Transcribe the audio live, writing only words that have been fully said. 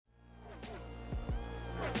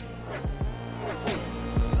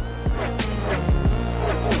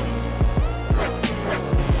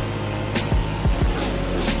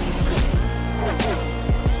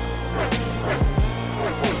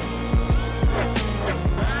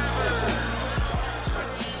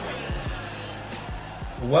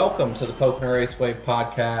welcome to the Pocono Raceway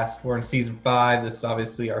podcast. We're in season 5. This is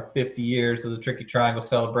obviously our 50 years of the Tricky Triangle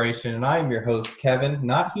celebration, and I'm your host, Kevin,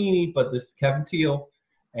 not Heaney, but this is Kevin Teal,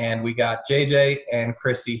 and we got JJ and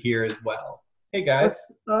Chrissy here as well. Hey, guys.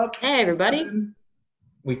 What's up? Hey, everybody.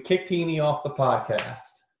 We kicked Heaney off the podcast.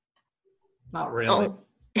 Not really. Oh.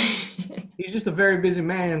 He's just a very busy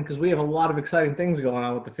man because we have a lot of exciting things going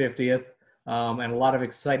on with the 50th and a lot of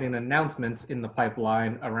exciting announcements in the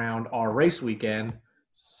pipeline around our race weekend.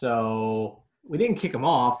 So we didn't kick him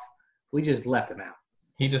off. We just left him out.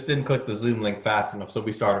 He just didn't click the Zoom link fast enough, so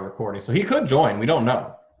we started recording. So he could join. We don't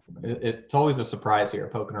know. It's always a surprise here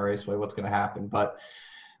at Pocono Raceway what's going to happen. But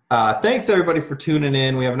thanks, everybody, for tuning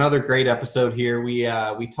in. We have another great episode here. We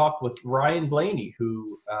talked with Ryan Blaney,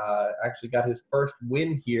 who actually got his first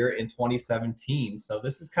win here in 2017. So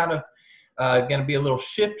this is kind of going to be a little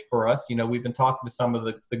shift for us. You know, we've been talking to some of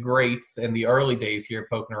the greats in the early days here at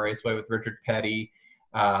Pocono Raceway with Richard Petty.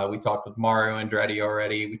 We talked with Mario Andretti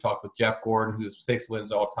already. We talked with Jeff Gordon, who's 6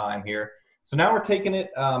 wins all time here. So now we're taking it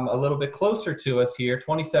a little bit closer to us here.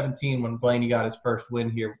 2017, when Blaney got his first win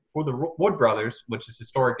here for the Wood Brothers, which is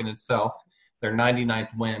historic in itself, their 99th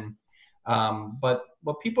win. But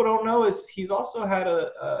what people don't know is he's also had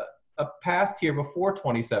a past here before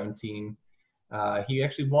 2017. He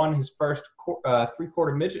actually won his first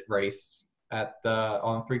three-quarter midget race on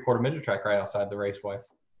the three-quarter midget track right outside the raceway.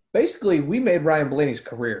 Basically, we made Ryan Blaney's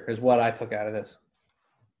career is what I took out of this.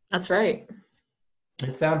 That's right.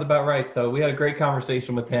 It sounds about right. So we had a great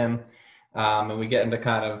conversation with him, and we get into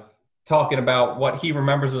kind of talking about what he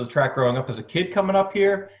remembers of the track growing up as a kid coming up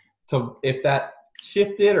here, to if that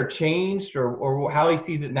shifted or changed or how he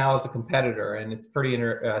sees it now as a competitor. And it's pretty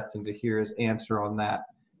interesting to hear his answer on that.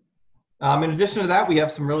 In addition to that, we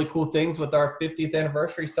have some really cool things with our 50th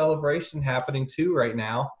anniversary celebration happening too right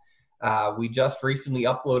now. We just recently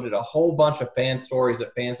uploaded a whole bunch of fan stories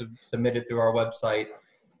that fans have submitted through our website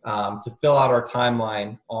to fill out our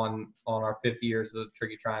timeline on our 50 years of the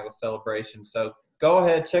Tricky Triangle celebration. So go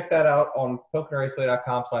ahead, check that out on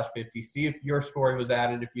PoconoRaceway.com/50. See if your story was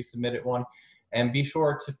added, if you submitted one. And be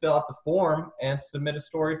sure to fill out the form and submit a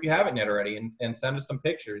story if you haven't yet already, and send us some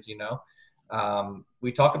pictures, you know.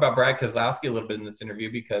 We talk about Brad Keselowski a little bit in this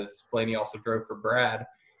interview because Blaney also drove for Brad.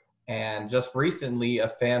 And just recently, a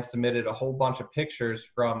fan submitted a whole bunch of pictures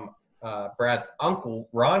from Brad's uncle,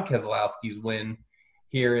 Ron Keselowski's win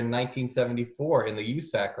here in 1974 in the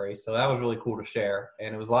USAC race. So that was really cool to share.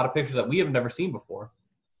 And it was a lot of pictures that we have never seen before.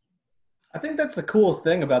 I think that's the coolest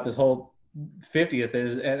thing about this whole 50th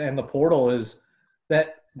is, and the portal is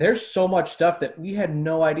that there's so much stuff that we had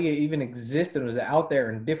no idea even existed and was out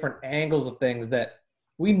there in different angles of things that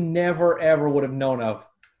we never, ever would have known of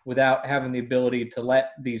without having the ability to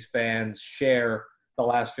let these fans share the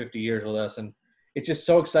last 50 years with us. And it's just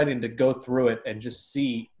so exciting to go through it and just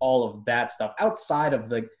see all of that stuff outside of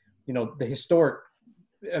the historic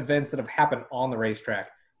events that have happened on the racetrack.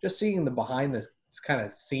 Just seeing the behind this kind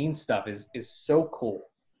of scene stuff is so cool.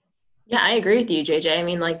 Yeah, I agree with you, JJ. I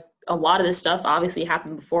mean, like, a lot of this stuff obviously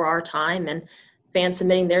happened before our time, and fans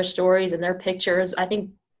submitting their stories and their pictures. I think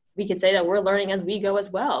we could say that we're learning as we go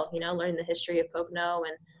as well, you know, learning the history of Pocono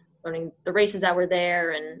and learning the races that were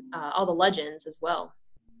there and all the legends as well.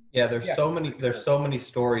 Yeah, there's so many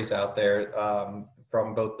stories out there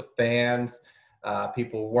from both the fans,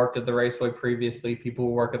 people who worked at the raceway previously, people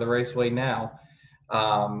who work at the raceway now.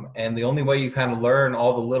 And the only way you kind of learn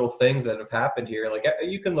all the little things that have happened here, like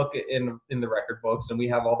you can look in the record books, and we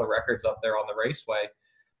have all the records up there on the raceway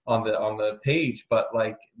on the page, but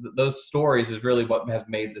like those stories is really what has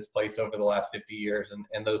made this place over the last 50 years,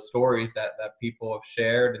 and those stories that people have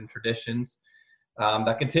shared and traditions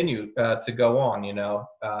that continue to go on, you know.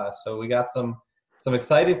 So we got some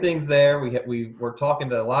exciting things there. We're talking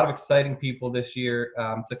to a lot of exciting people this year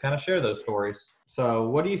to kind of share those stories. So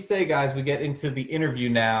what do you say, guys? We get into the interview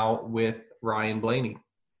now with Ryan Blaney.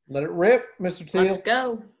 Let it rip, Mr. Teal. Let's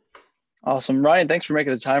go. Awesome. Ryan, thanks for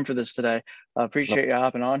making the time for this today. Appreciate you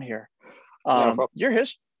hopping on here. Your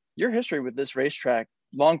history with this racetrack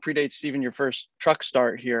long predates even your first truck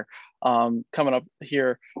start here. Coming up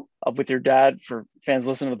here with your dad. For fans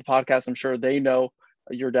listening to the podcast, I'm sure they know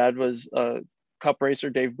your dad was a Cup racer,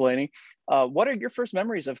 Dave Blaney. What are your first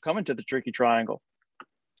memories of coming to the Tricky Triangle?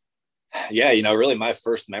 Yeah, you know, really my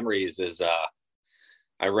first memories is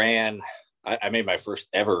I made my first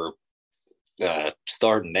ever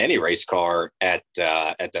start in any race car at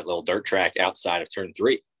that little dirt track outside of turn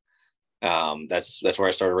 3. That's where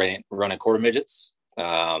I started running quarter midgets. You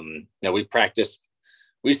know, we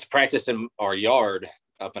used to practice in our yard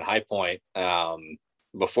up in High Point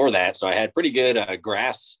before that. So I had pretty good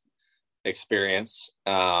grass experience.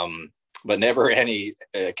 never any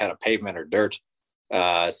kind of pavement or dirt.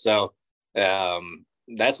 So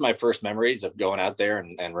that's my first memories of going out there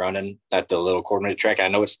and running at the little quarter-minute track. I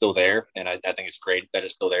know it's still there, and I think it's great that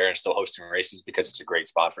it's still there and still hosting races, because it's a great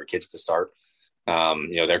spot for kids to start,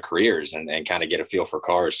 their careers and kind of get a feel for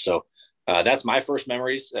cars. So that's my first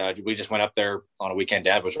memories. We just went up there on a weekend.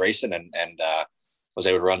 Dad was racing and was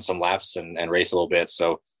able to run some laps and race a little bit.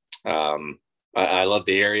 So I love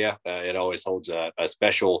the area. It always holds a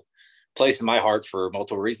special place in my heart for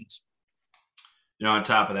multiple reasons. On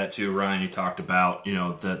top of that too, Ryan, you talked about,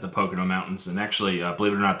 the Pocono Mountains, and actually,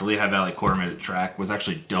 believe it or not, the Lehigh Valley Quarter-Minute Track was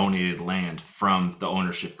actually donated land from the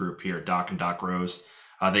ownership group here, Doc and Doc Rose.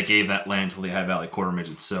 They gave that land to Lehigh Valley Quarter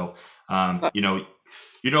Midgets. So, you know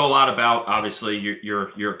a lot about, obviously,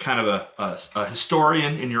 you're kind of a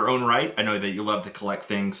historian in your own right. I know that you love to collect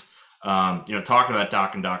things. Talking about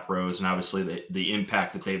Doc and Doc Rose, and obviously the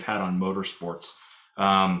impact that they've had on motorsports,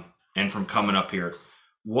 and from coming up here.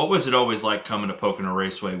 What was it always like coming to Pocono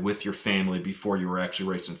Raceway with your family before you were actually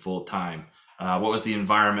racing full time? What was the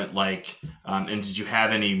environment like? And did you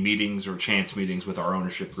have any meetings or chance meetings with our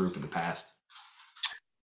ownership group in the past?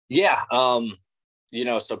 Yeah.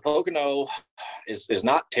 So Pocono is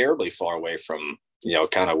not terribly far away from,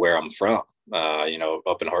 kind of where I'm from,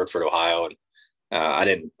 up in Hartford, Ohio. And I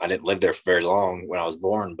didn't live there for very long when I was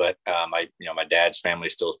born, but my dad's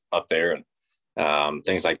family's still up there, and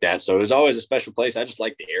things like that. So it was always a special place. I just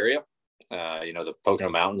like the area, the Pocono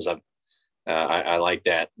Mountains. I like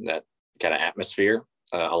that kind of atmosphere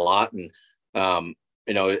a lot. And,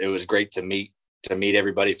 it was great to meet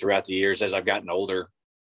everybody throughout the years as I've gotten older.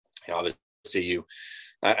 Obviously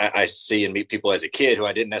I see and meet people as a kid who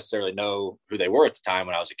I didn't necessarily know who they were at the time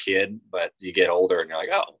when I was a kid, but you get older and you're like,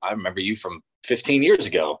 oh, I remember you from 15 years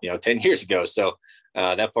ago, 10 years ago. So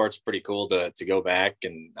that part's pretty cool to go back,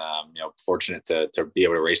 and, fortunate to be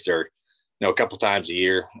able to race there, a couple times a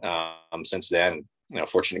year since then.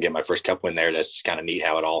 Fortunate to get my first cup win there. That's just kind of neat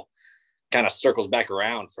how it all kind of circles back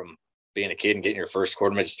around from being a kid and getting your first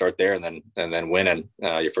quarter midget start there, and then winning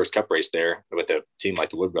your first cup race there with a team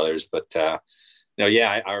like the Wood Brothers. But,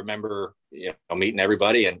 I remember, meeting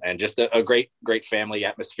everybody and just a great family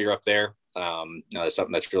atmosphere up there. That's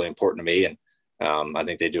something that's really important to me. And I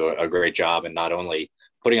think they do a great job in not only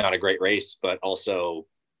putting on a great race, but also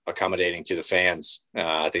accommodating to the fans.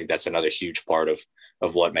 I think that's another huge part of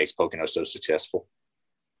what makes Pocono so successful.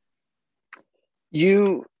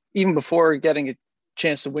 You, even before getting a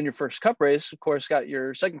chance to win your first cup race, of course, got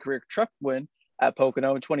your second career truck win at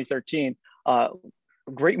Pocono in 2013.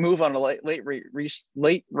 Great move on a late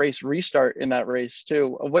race restart in that race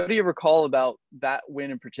too. What do you recall about that win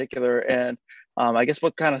in particular? And I guess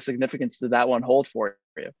what kind of significance did that one hold for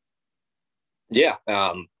you? Yeah.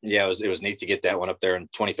 It was neat to get that one up there in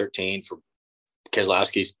 2013 for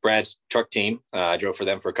Keselowski's, Brad's truck team. I drove for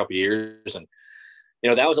them for a couple of years, and,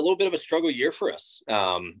 that was a little bit of a struggle year for us.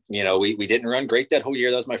 We didn't run great that whole year.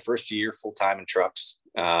 That was my first year full-time in trucks.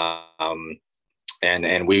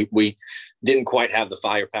 And we didn't quite have the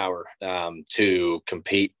firepower to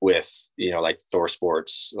compete with, like Thor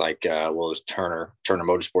Sports, like it was Turner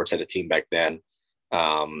Motorsports had a team back then.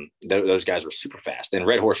 Those guys were super fast, and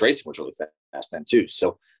Red Horse Racing was really fast then too.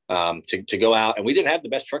 So to go out, and we didn't have the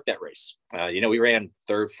best truck that race. We ran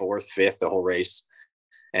third, fourth, fifth the whole race,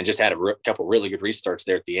 and just had a couple really good restarts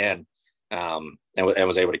there at the end, and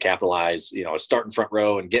was able to capitalize. Starting front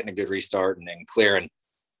row and getting a good restart, and then clearing.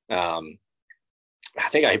 I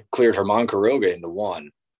think I cleared Herman Quiroga into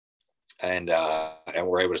one, and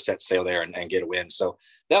we're able to set sail there and get a win. So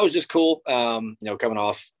that was just cool. Coming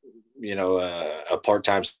off, a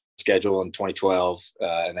part-time schedule in 2012,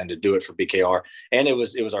 and then to do it for BKR. And it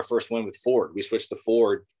was our first win with Ford. We switched to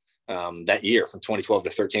Ford that year from 2012 to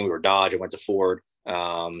 13. We were Dodge and went to Ford.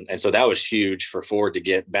 And so that was huge for Ford to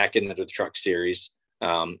get back into the truck series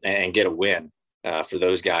and get a win for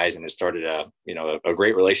those guys. And it started a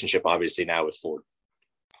great relationship, obviously, now with Ford.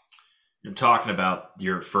 You're talking about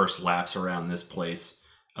your first laps around this place.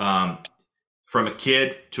 From a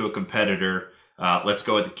kid to a competitor, let's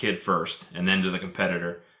go with the kid first and then to the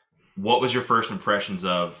competitor. What was your first impressions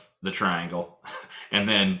of the triangle? And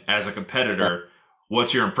then as a competitor,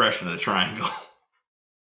 what's your impression of the triangle?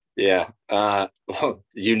 Yeah.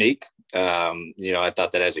 Unique. I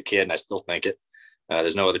thought that as a kid, and I still think it.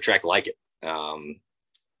 There's no other track like it.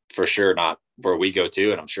 For sure not where we go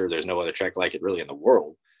to, and I'm sure there's no other track like it really in the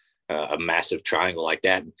world. A massive triangle like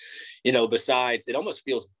that. Besides, it almost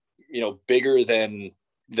feels, bigger than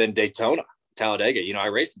Daytona, Talladega. I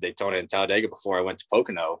raced in Daytona and Talladega before I went to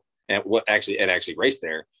Pocono and actually raced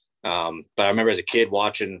there. But I remember as a kid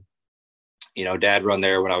watching, Dad run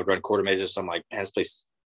there when I would run quarter midgets. I'm like, man, this place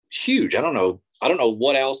huge. I don't know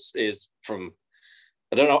what else is from.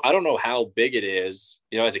 I don't know how big it is.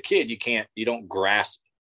 You know, as a kid, you don't grasp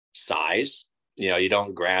size. You know, you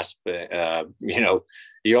don't grasp. You know,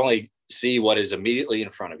 you only see what is immediately in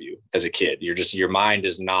front of you as a kid. Your mind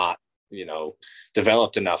is not, you know,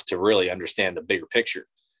 developed enough to really understand the bigger picture.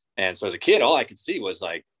 And so as a kid, all I could see was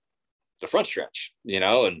like the front stretch, you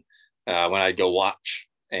know, and when I'd go watch,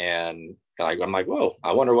 and I'm like, whoa,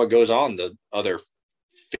 I wonder what goes on the other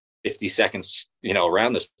 50 seconds, you know,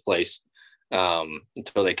 around this place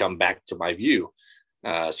until they come back to my view.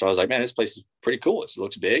 So I was like, man, this place is pretty cool. It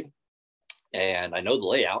looks big. And I know the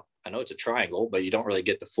layout. I know it's a triangle, but you don't really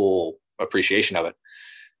get the full appreciation of it.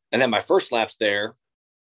 And then my first laps there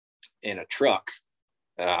in a truck,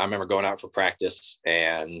 I remember going out for practice,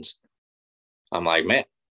 and I'm like, man,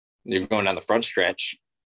 you're going down the front stretch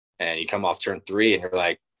and you come off turn 3 and you're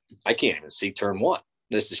like, I can't even see turn 1.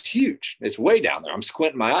 This is huge. It's way down there. I'm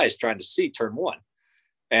squinting my eyes trying to see turn 1.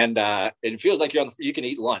 And it feels like you can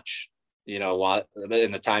eat lunch, you know, while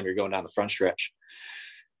in the time you're going down the front stretch.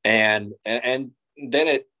 And then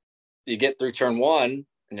you get through turn 1 and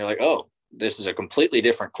you're like, oh, this is a completely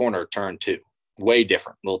different corner, turn 2, way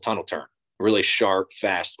different, little tunnel turn, really sharp,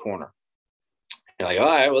 fast corner. You're like, all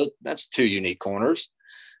right, well, that's 2 unique corners.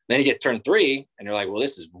 Then you get turn 3 and you're like, well,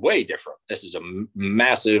 this is way different. This is a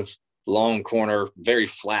massive, long corner, very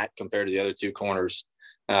flat compared to the other 2 corners.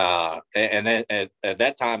 And then at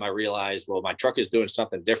that time I realized, well, my truck is doing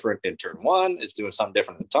something different in turn 1. It's doing something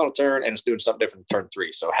different in the tunnel turn, and it's doing something different in turn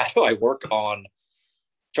 3. So how do I work on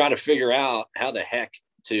trying to figure out how the heck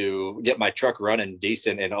to get my truck running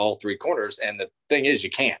decent in all 3 corners? And the thing is, you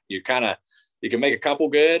can't. You can make a couple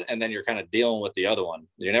good, and then you're kind of dealing with the other one.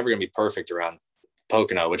 You're never going to be perfect around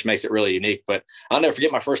Pocono, which makes it really unique. But I'll never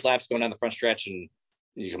forget my first laps going down the front stretch, and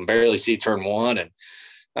you can barely see turn 1.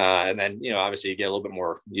 And then, you know, obviously you get a little bit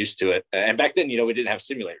more used to it. And back then, you know, we didn't have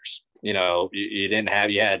simulators. You know, you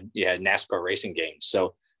had NASCAR racing games.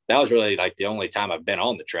 So that was really like the only time I've been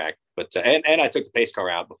on the track. But and I took the pace car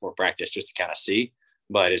out before practice just to kind of see,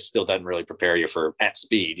 but it still doesn't really prepare you for at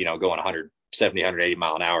speed, you know, going 170, 180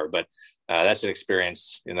 mile an hour. But that's an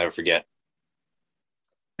experience you'll never forget.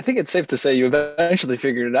 I think it's safe to say you eventually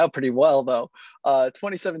figured it out pretty well, though.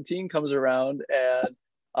 2017 comes around,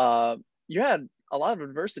 and you had a lot of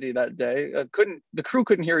adversity that day. The crew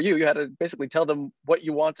couldn't hear you. You had to basically tell them what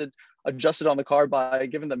you wanted adjusted on the car by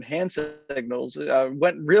giving them hand signals.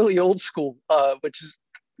 Went really old school, which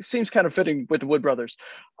seems kind of fitting with the Wood brothers.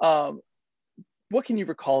 What can you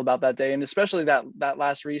recall about that day, and especially that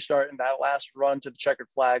last restart and that last run to the checkered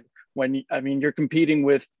flag, when you're competing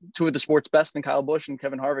with 2 of the sport's best in Kyle Busch and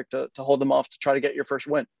Kevin Harvick to hold them off to try to get your first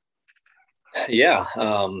win? Yeah.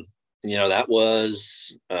 You know, that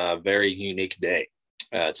was a very unique day,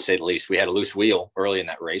 to say the least. We had a loose wheel early in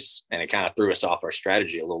that race, and it kind of threw us off our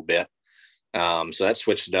strategy a little bit. So that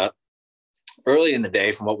switched it up early in the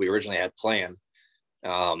day from what we originally had planned.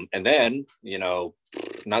 And then, you know,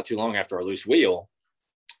 not too long after our loose wheel,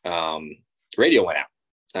 radio went out.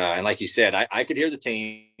 And like you said, I could hear the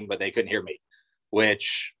team, but they couldn't hear me,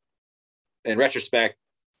 which in retrospect,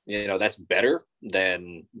 you know, that's better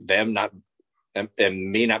than them not,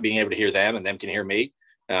 and me not being able to hear them and them can hear me.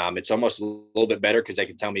 It's almost a little bit better because they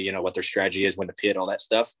can tell me, you know, what their strategy is, when to pit, all that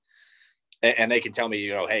stuff. And they can tell me,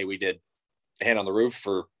 you know, hey, we did hand on the roof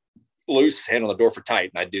for loose, hand on the door for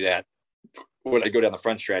tight. And I do that when I go down the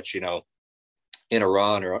front stretch, you know, in a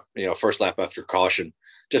run or, you know, first lap after caution,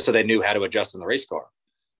 just so they knew how to adjust in the race car.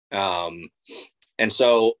 And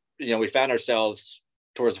so, you know, we found ourselves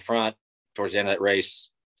towards the front, towards the end of that race.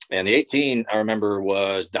 And the 18, I remember,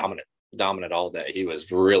 was dominant all day. He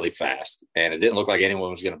was really fast, and it didn't look like anyone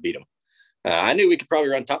was going to beat him. I knew we could probably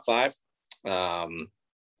run top 5. I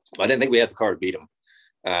didn't think we had the car to beat him.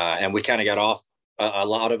 And we kind of got off. A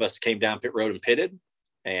lot of us came down pit road and pitted,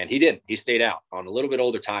 and he didn't. He stayed out on a little bit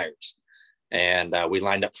older tires. And we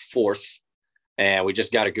lined up 4th, and we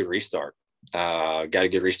just got a good restart.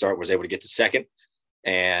 Was able to get to 2nd,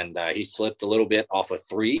 and he slipped a little bit off of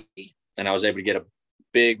 3, and I was able to get a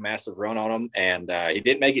big, massive run on him. And he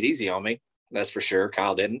didn't make it easy on me. That's for sure.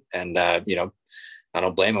 Kyle didn't. And, you know, I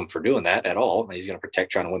don't blame him for doing that at all. He's going to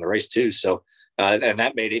protect trying to win the race too. So, and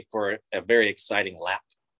that made it for a very exciting lap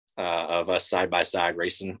of us side by side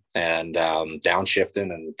racing and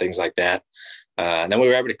downshifting and things like that. And then we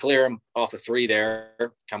were able to clear him off of 3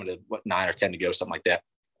 there, coming to 9 or 10 to go, something like that.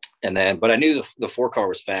 And then, but I knew the 4 car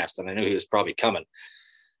was fast, and I knew he was probably coming.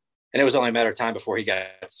 And it was only a matter of time before he got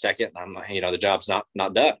 2nd. I'm, you know, the job's not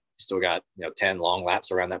done. Still got, you know, 10 long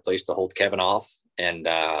laps around that place to hold Kevin off. And,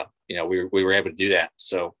 you know, we were able to do that.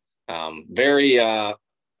 So a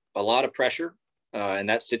lot of pressure, in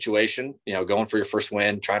that situation, going for your first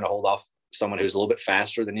win, trying to hold off someone who's a little bit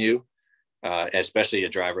faster than you, especially a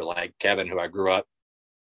driver like Kevin, who I grew up,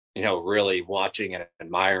 really watching and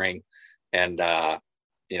admiring, and,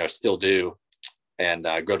 still do, and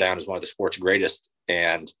go down as one of the sport's greatest.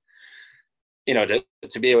 And,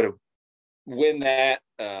 to be able to win that,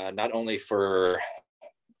 not only for,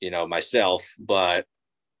 myself, but,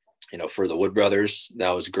 for the Wood brothers,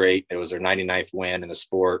 that was great. It was their 99th win in the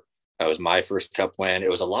sport. That was my first cup win. It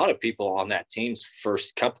was a lot of people on that team's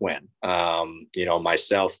first cup win.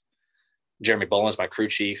 Myself, Jeremy Boland's my crew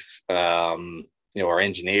chief, our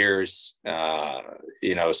engineers,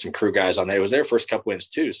 some crew guys on there. It was their first cup wins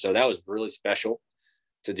too. So that was really special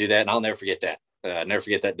to do that. And I'll never forget that. Never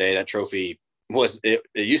forget that day. That trophy it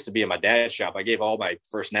used to be in my dad's shop. I gave all my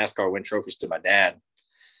first NASCAR win trophies to my dad,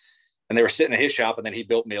 and they were sitting in his shop. And then he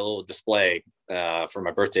built me a little display for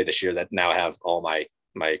my birthday this year that now have all my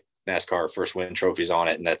NASCAR first win trophies on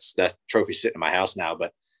it. And that trophy sitting in my house now,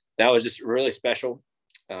 but that was just really special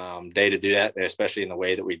day to do that, especially in the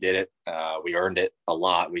way that we did it. We earned it a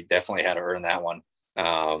lot. We definitely had to earn that one.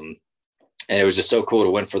 And it was just so cool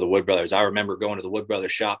to win for the Wood brothers. I remember going to the Wood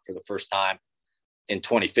brothers shop for the first time in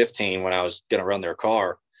 2015 when I was going to run their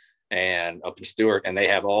car and up in Stewart, and they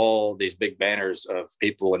have all these big banners of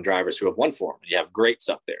people and drivers who have won for them. You have greats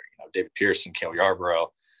up there, David Pearson, Cale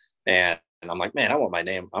Yarborough. And I'm like, man, I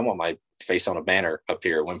want my face on a banner up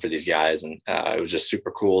here, win for these guys. And it was just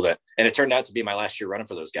super cool and it turned out to be my last year running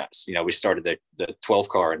for those guys. We started the 12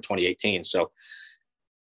 car in 2018. So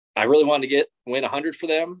I really wanted to win 100 for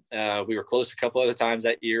them. We were close a couple other times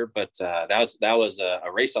that year, but that was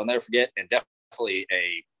a race I'll never forget, and definitely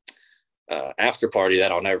a after party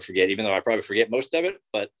that I'll never forget, even though I probably forget most of it,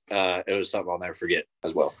 but it was something I'll never forget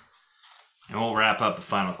as well. And we'll wrap up the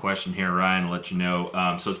final question here, Ryan, and let you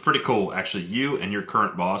know. So it's pretty cool, actually. You and your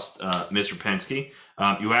current boss, Mr. Penske,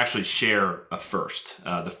 you actually share a first.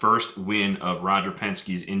 The first win of Roger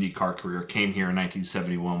Penske's IndyCar career came here in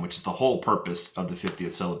 1971, which is the whole purpose of the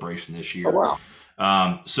 50th celebration this year. Oh,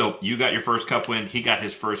 wow. So you got your first Cup win. He got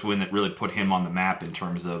his first win that really put him on the map in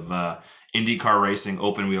terms of IndyCar racing,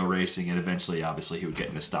 open wheel racing, and eventually, obviously, he would get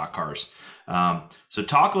into stock cars. So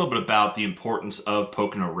talk a little bit about the importance of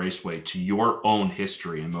Pocono Raceway to your own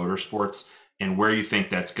history in motorsports and where you think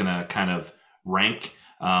that's going to kind of rank,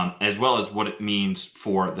 as well as what it means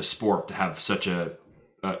for the sport to have such a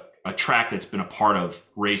track that's been a part of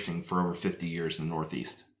racing for over 50 years in the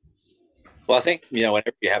Northeast. Well, I think,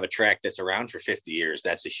 whenever you have a track that's around for 50 years,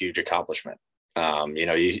 that's a huge accomplishment.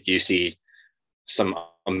 You see some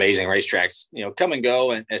amazing racetracks, come and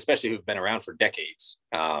go, and especially who've been around for decades.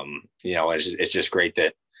 It's just great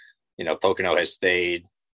that, Pocono has stayed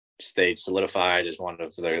solidified as one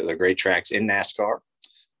of the great tracks in NASCAR.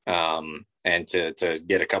 And to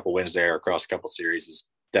get a couple wins there across a couple series is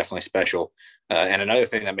definitely special. And another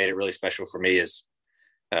thing that made it really special for me is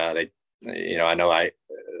there's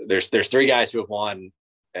three guys who have won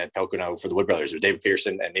at Pocono for the Wood brothers. There's David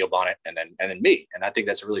Pearson and Neil Bonnet, and then me. And I think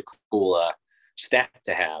that's a really cool stat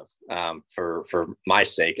to have for my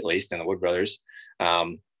sake, at least, and the Wood brothers.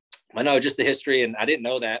 I know just the history, and I didn't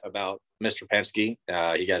know that about Mr. Penske.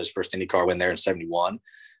 He got his first IndyCar win there in 71.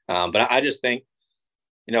 But I just think,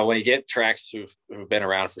 when you get tracks who've been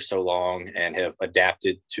around for so long and have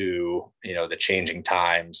adapted to, the changing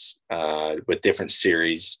times with different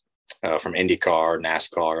series from IndyCar,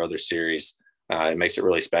 NASCAR, other series, it makes it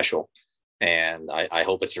really special. And I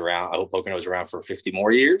hope it's around. I hope Pocono's around for 50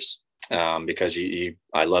 more years. Because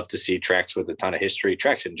I love to see tracks with a ton of history.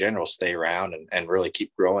 Tracks in general stay around and really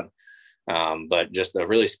keep growing. But just a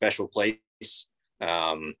really special place,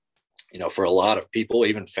 for a lot of people,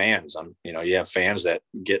 even fans. You have fans that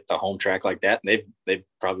get a home track like that, and they've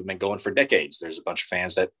probably been going for decades. There's a bunch of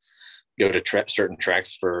fans that go to certain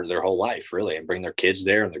tracks for their whole life, really, and bring their kids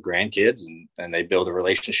there and their grandkids, and they build a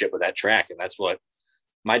relationship with that track. And that's what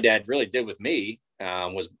my dad really did with me,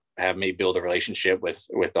 was have me build a relationship with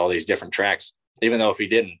all these different tracks, even though if he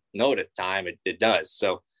didn't know it at the time, it does.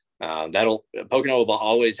 So Pocono will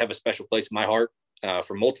always have a special place in my heart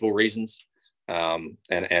for multiple reasons. And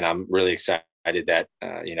I'm really excited that,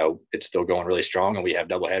 it's still going really strong, and we have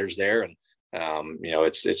double headers there. And,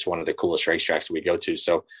 it's one of the coolest racetracks we go to.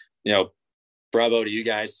 So, bravo to you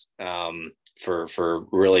guys for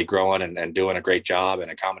really growing and doing a great job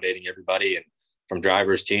and accommodating everybody, and from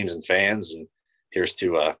drivers, teams, and fans. And here's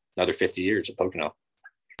to another 50 years at Pocono.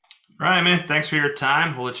 Ryan, man, thanks for your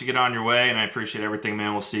time. We'll let you get on your way, and I appreciate everything,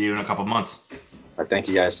 man. We'll see you in a couple months. All right, thank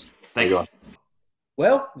you, guys. Thank you.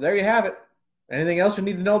 Well, there you have it. Anything else you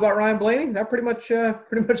need to know about Ryan Blaney? That pretty much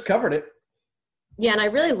covered it. Yeah, and I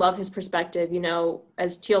really love his perspective. You know,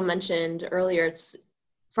 as Teal mentioned earlier, it's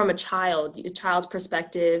from a child's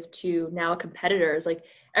perspective to now a competitor's. Like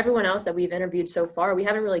everyone else that we've interviewed so far, we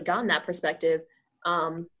haven't really gotten that perspective.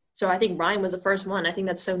 So I think Ryan was the first one. I think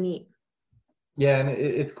that's so neat. Yeah, and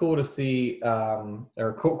it's cool to see,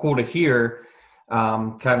 or cool to hear,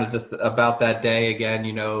 kind of just about that day again.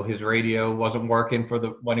 You know, his radio wasn't working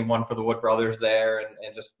when he won for the Wood Brothers there,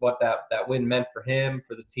 and just what that win meant for him,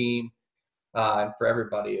 for the team, and for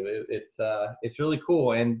everybody. It's really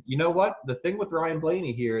cool. And you know what? The thing with Ryan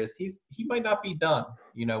Blaney here is he might not be done.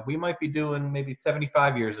 You know, we might be doing maybe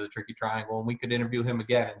 75 years of the Tricky Triangle, and we could interview him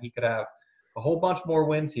again, and he could have a whole bunch more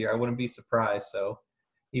wins here. I wouldn't be surprised. So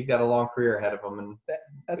he's got a long career ahead of him. And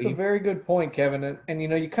that's a very good point, Kevin. And you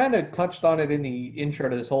know, you kind of touched on it in the intro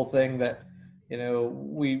to this whole thing that, you know,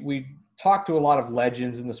 we talked to a lot of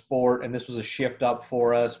legends in the sport, and this was a shift up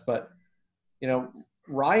for us. But, you know,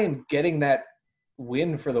 Ryan getting that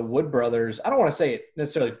win for the Wood Brothers, I don't want to say it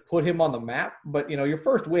necessarily put him on the map, but, you know, your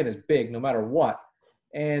first win is big no matter what.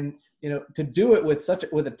 And, you know, to do it with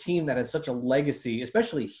a team that has such a legacy,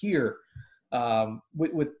 especially here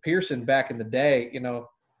with Pearson back in the day, you know,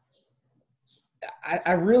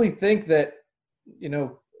 I really think that, you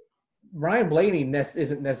know, Ryan Blaney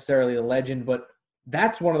isn't necessarily a legend, but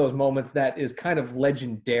that's one of those moments that is kind of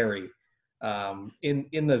legendary in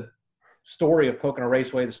the story of Pocono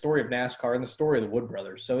Raceway, the story of NASCAR, and the story of the Wood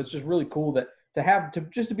Brothers. So it's just really cool to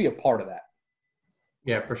be a part of that.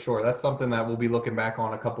 Yeah, for sure. That's something that we'll be looking back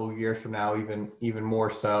on a couple of years from now, even more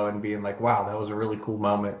so, and being like, wow, that was a really cool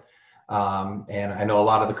moment. And I know a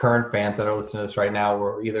lot of the current fans that are listening to this right now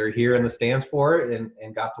were either here in the stands for it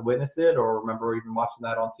and got to witness it, or remember even watching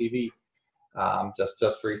that on TV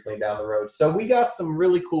just recently down the road. So we got some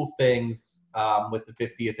really cool things with the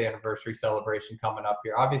 50th anniversary celebration coming up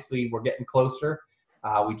here. Obviously, we're getting closer.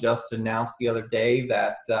 We just announced the other day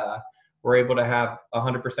that we're able to have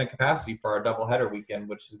 100% capacity for our doubleheader weekend,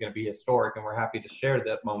 which is going to be historic, and we're happy to share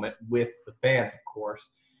that moment with the fans, of course.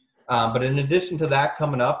 But in addition to that,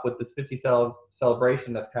 coming up with this 50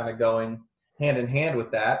 celebration that's kind of going hand in hand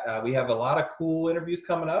with that, we have a lot of cool interviews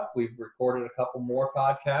coming up. We've recorded a couple more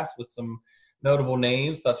podcasts with some notable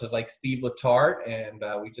names, such as like Steve Letarte, and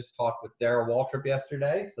we just talked with Darrell Waltrip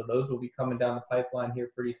yesterday. So those will be coming down the pipeline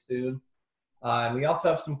here pretty soon. And we also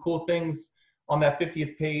have some cool things on that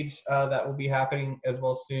 50th page that will be happening as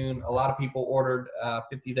well soon. A lot of people ordered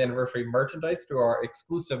 50th anniversary merchandise through our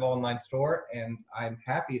exclusive online store, and I'm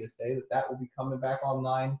happy to say that will be coming back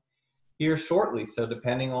online here shortly. So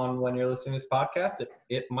depending on when you're listening to this podcast,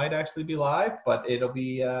 it might actually be live, but it'll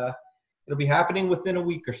be happening within a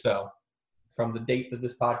week or so from the date that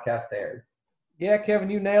this podcast aired. Yeah, Kevin,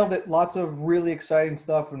 you nailed it. Lots of really exciting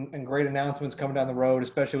stuff and great announcements coming down the road,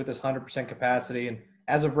 especially with this 100% capacity. And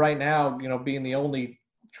as of right now, you know, being the only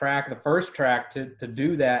track, the first track to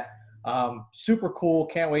do that, super cool.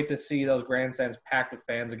 Can't wait to see those grandstands packed with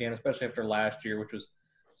fans again, especially after last year, which was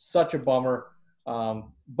such a bummer.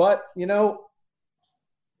 But, you know,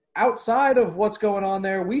 outside of what's going on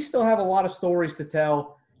there, we still have a lot of stories to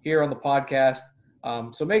tell here on the podcast.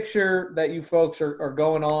 So make sure that you folks are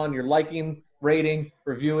going on, you're liking, rating,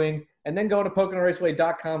 reviewing, and then going to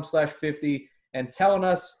PoconoRaceway.com/50 and telling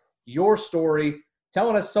us your story,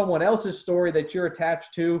 telling us someone else's story that you're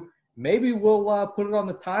attached to. Maybe we'll put it on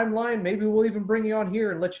the timeline. Maybe we'll even bring you on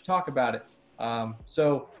here and let you talk about it.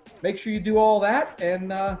 So make sure you do all that,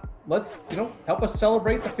 and let's, you know, help us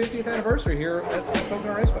celebrate the 50th anniversary here at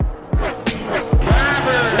Pocono Raceway.